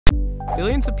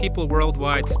Billions of people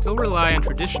worldwide still rely on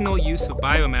traditional use of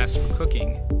biomass for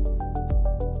cooking.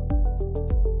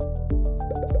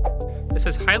 This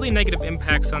has highly negative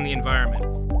impacts on the environment.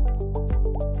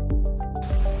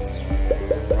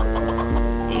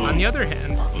 On the other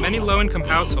hand, many low-income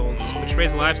households which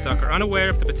raise livestock are unaware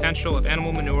of the potential of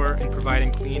animal manure in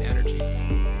providing clean energy.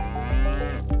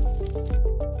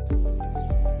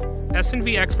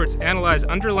 SNV experts analyze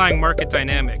underlying market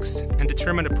dynamics and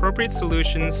determine appropriate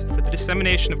solutions for the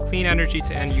dissemination of clean energy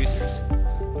to end users.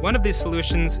 One of these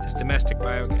solutions is domestic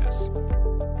biogas.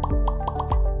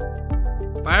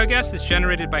 Biogas is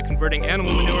generated by converting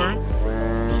animal manure,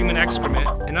 human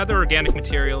excrement, and other organic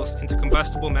materials into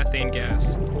combustible methane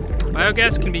gas.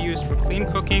 Biogas can be used for clean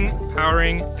cooking,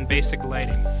 powering, and basic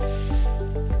lighting.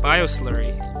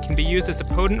 Bioslurry can be used as a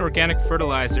potent organic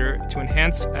fertilizer to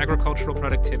enhance agricultural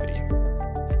productivity.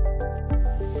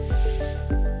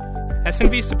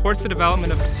 SNV supports the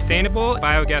development of a sustainable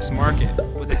biogas market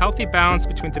with a healthy balance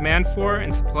between demand for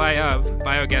and supply of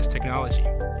biogas technology.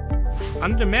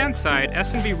 On the demand side,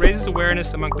 SNV raises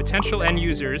awareness among potential end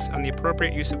users on the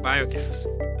appropriate use of biogas.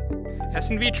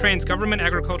 SNV trains government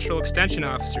agricultural extension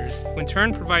officers, who in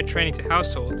turn provide training to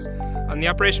households on the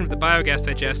operation of the biogas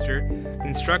digester and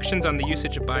instructions on the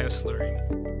usage of bioslurry.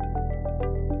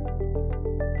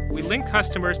 We link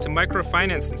customers to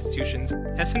microfinance institutions.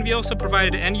 SNV also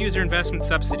provided end-user investment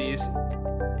subsidies.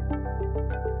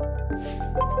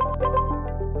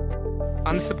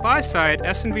 On the supply side,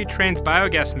 SNV trains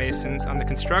biogas masons on the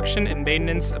construction and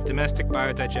maintenance of domestic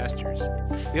biodigesters.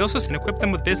 We also equip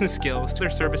them with business skills to their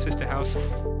services to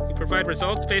households. We provide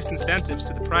results-based incentives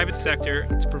to the private sector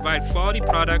to provide quality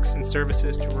products and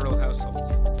services to rural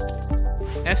households.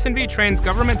 SNV trains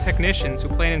government technicians who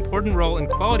play an important role in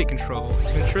quality control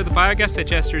to ensure the biogas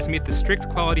digesters meet the strict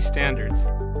quality standards.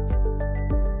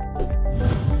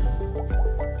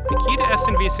 The key to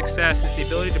SNV's success is the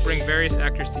ability to bring various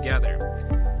actors together.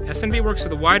 SNV works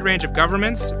with a wide range of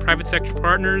governments, private sector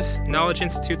partners, knowledge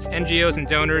institutes, NGOs, and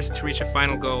donors to reach a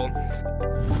final goal.